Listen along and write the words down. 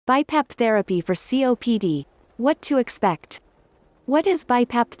BiPAP therapy for COPD. What to expect? What is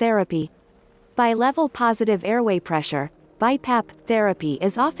BiPAP therapy? Bilevel positive airway pressure. BiPAP therapy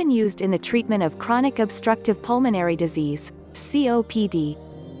is often used in the treatment of chronic obstructive pulmonary disease, COPD.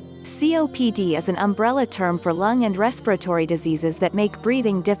 COPD is an umbrella term for lung and respiratory diseases that make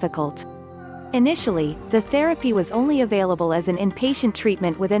breathing difficult. Initially, the therapy was only available as an inpatient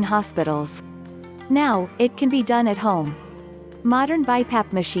treatment within hospitals. Now, it can be done at home. Modern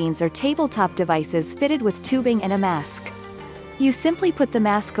BiPAP machines are tabletop devices fitted with tubing and a mask. You simply put the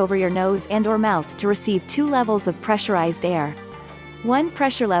mask over your nose and/or mouth to receive 2 levels of pressurized air. One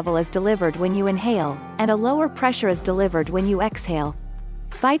pressure level is delivered when you inhale, and a lower pressure is delivered when you exhale.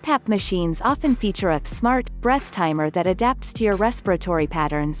 BiPAP machines often feature a smart breath timer that adapts to your respiratory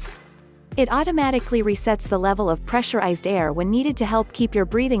patterns. It automatically resets the level of pressurized air when needed to help keep your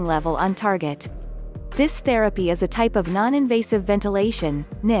breathing level on target. This therapy is a type of non-invasive ventilation,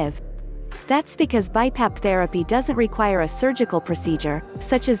 NIV. That's because BiPAP therapy doesn't require a surgical procedure,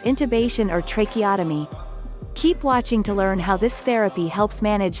 such as intubation or tracheotomy. Keep watching to learn how this therapy helps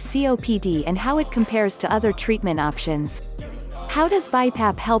manage COPD and how it compares to other treatment options. How does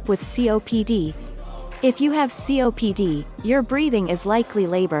BiPAP help with COPD? If you have COPD, your breathing is likely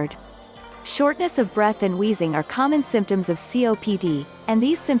labored. Shortness of breath and wheezing are common symptoms of COPD, and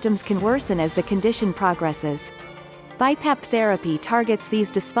these symptoms can worsen as the condition progresses. BiPAP therapy targets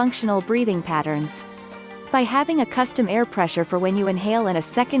these dysfunctional breathing patterns. By having a custom air pressure for when you inhale and a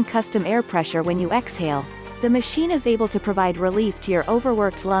second custom air pressure when you exhale, the machine is able to provide relief to your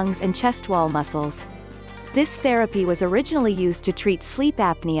overworked lungs and chest wall muscles. This therapy was originally used to treat sleep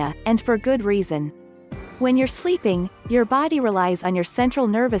apnea, and for good reason. When you're sleeping, your body relies on your central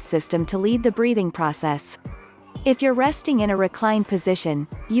nervous system to lead the breathing process. If you're resting in a reclined position,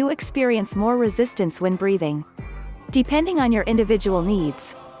 you experience more resistance when breathing. Depending on your individual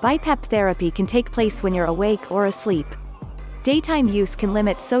needs, BiPAP therapy can take place when you're awake or asleep. Daytime use can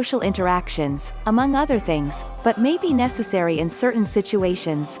limit social interactions, among other things, but may be necessary in certain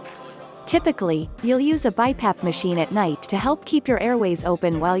situations. Typically, you'll use a BiPAP machine at night to help keep your airways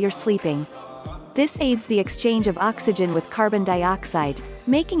open while you're sleeping. This aids the exchange of oxygen with carbon dioxide,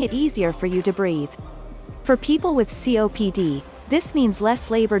 making it easier for you to breathe. For people with COPD, this means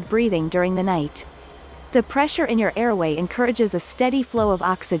less labored breathing during the night. The pressure in your airway encourages a steady flow of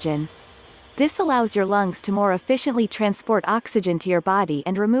oxygen. This allows your lungs to more efficiently transport oxygen to your body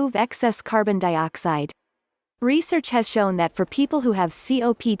and remove excess carbon dioxide. Research has shown that for people who have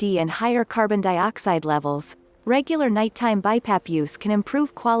COPD and higher carbon dioxide levels, regular nighttime BiPAP use can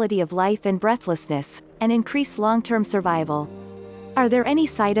improve quality of life and breathlessness, and increase long-term survival. Are there any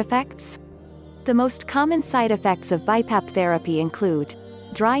side effects? The most common side effects of BiPAP therapy include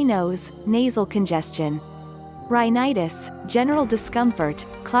dry nose, nasal congestion, rhinitis, general discomfort,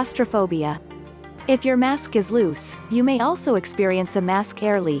 claustrophobia. If your mask is loose, you may also experience a mask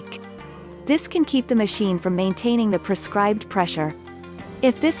air leak. This can keep the machine from maintaining the prescribed pressure.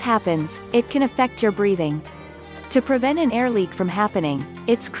 If this happens, it can affect your breathing. To prevent an air leak from happening,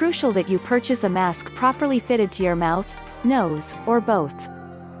 it's crucial that you purchase a mask properly fitted to your mouth, nose, or both.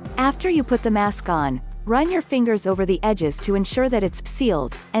 After you put the mask on, run your fingers over the edges to ensure that it's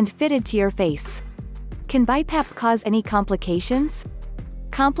sealed and fitted to your face. Can BiPAP cause any complications?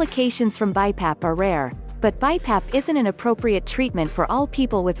 Complications from BiPAP are rare, but BiPAP isn't an appropriate treatment for all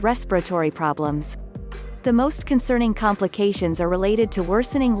people with respiratory problems. The most concerning complications are related to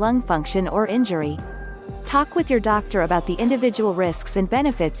worsening lung function or injury. Talk with your doctor about the individual risks and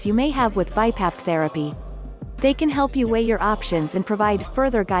benefits you may have with BiPAP therapy. They can help you weigh your options and provide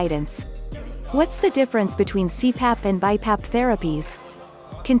further guidance. What's the difference between CPAP and BiPAP therapies?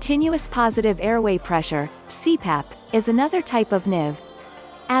 Continuous positive airway pressure, CPAP, is another type of NIV.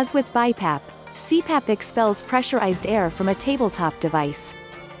 As with BiPAP, CPAP expels pressurized air from a tabletop device.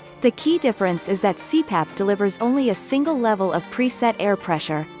 The key difference is that CPAP delivers only a single level of preset air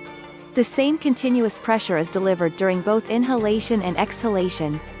pressure. The same continuous pressure is delivered during both inhalation and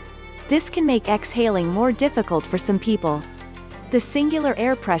exhalation. This can make exhaling more difficult for some people. The singular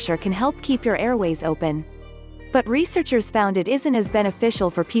air pressure can help keep your airways open. But researchers found it isn't as beneficial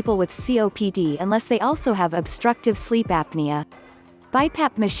for people with COPD unless they also have obstructive sleep apnea.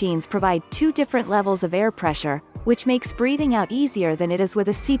 BiPAP machines provide 2 different levels of air pressure, which makes breathing out easier than it is with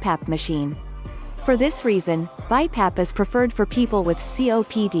a CPAP machine. For this reason, BiPAP is preferred for people with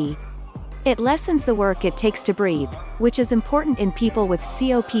COPD. It lessens the work it takes to breathe, which is important in people with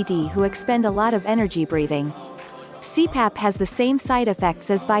COPD who expend a lot of energy breathing. CPAP has the same side effects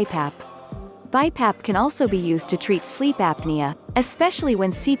as BiPAP. BiPAP can also be used to treat sleep apnea, especially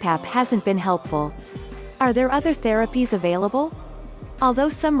when CPAP hasn't been helpful. Are there other therapies available? Although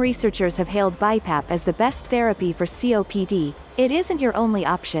some researchers have hailed BiPAP as the best therapy for COPD, it isn't your only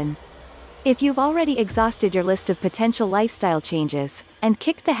option. If you've already exhausted your list of potential lifestyle changes, and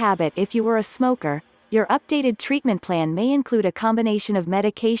kicked the habit if you were a smoker, your updated treatment plan may include a combination of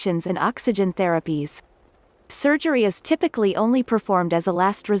medications and oxygen therapies. Surgery is typically only performed as a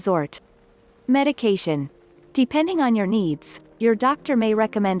last resort. Medication. Depending on your needs, your doctor may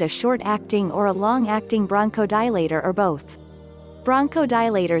recommend a short-acting or a long-acting bronchodilator or both.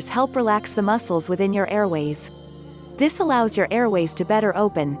 Bronchodilators help relax the muscles within your airways. This allows your airways to better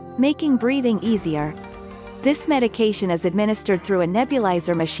open, making breathing easier. This medication is administered through a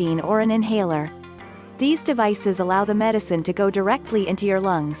nebulizer machine or an inhaler. These devices allow the medicine to go directly into your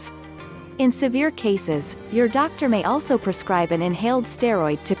lungs. In severe cases, your doctor may also prescribe an inhaled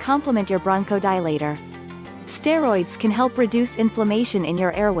steroid to complement your bronchodilator. Steroids can help reduce inflammation in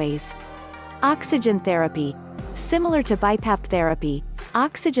your airways. Oxygen therapy. Similar to BiPAP therapy,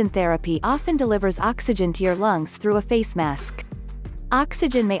 oxygen therapy often delivers oxygen to your lungs through a face mask.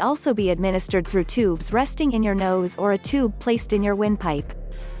 Oxygen may also be administered through tubes resting in your nose or a tube placed in your windpipe.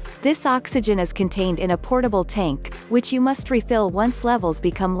 This oxygen is contained in a portable tank, which you must refill once levels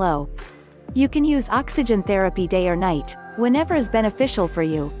become low. You can use oxygen therapy day or night, whenever is beneficial for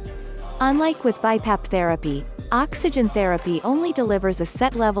you. Unlike with BiPAP therapy, oxygen therapy only delivers a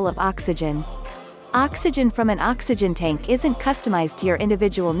set level of oxygen. Oxygen from an oxygen tank isn't customized to your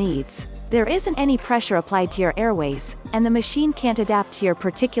individual needs, there isn't any pressure applied to your airways, and the machine can't adapt to your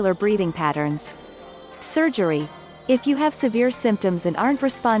particular breathing patterns. Surgery. If you have severe symptoms and aren't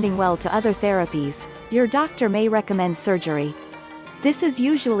responding well to other therapies, your doctor may recommend surgery. This is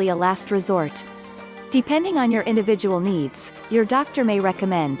usually a last resort. Depending on your individual needs, your doctor may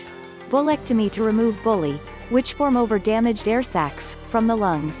recommend bulectomy to remove bulli, which form over damaged air sacs, from the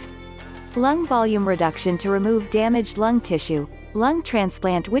lungs. Lung volume reduction to remove damaged lung tissue, lung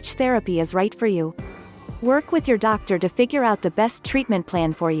transplant. Which therapy is right for you? Work with your doctor to figure out the best treatment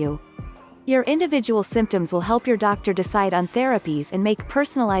plan for you. Your individual symptoms will help your doctor decide on therapies and make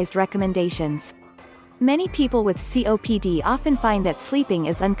personalized recommendations. Many people with COPD often find that sleeping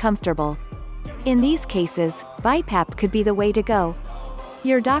is uncomfortable. In these cases, BiPAP could be the way to go.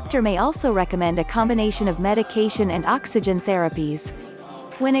 Your doctor may also recommend a combination of medication and oxygen therapies.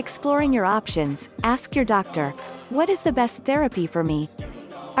 When exploring your options, ask your doctor, what is the best therapy for me?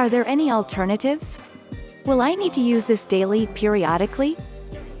 Are there any alternatives? Will I need to use this daily, periodically?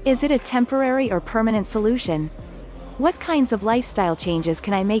 Is it a temporary or permanent solution? What kinds of lifestyle changes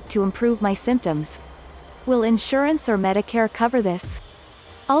can I make to improve my symptoms? Will insurance or Medicare cover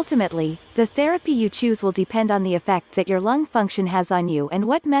this? Ultimately, the therapy you choose will depend on the effect that your lung function has on you and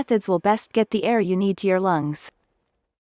what methods will best get the air you need to your lungs.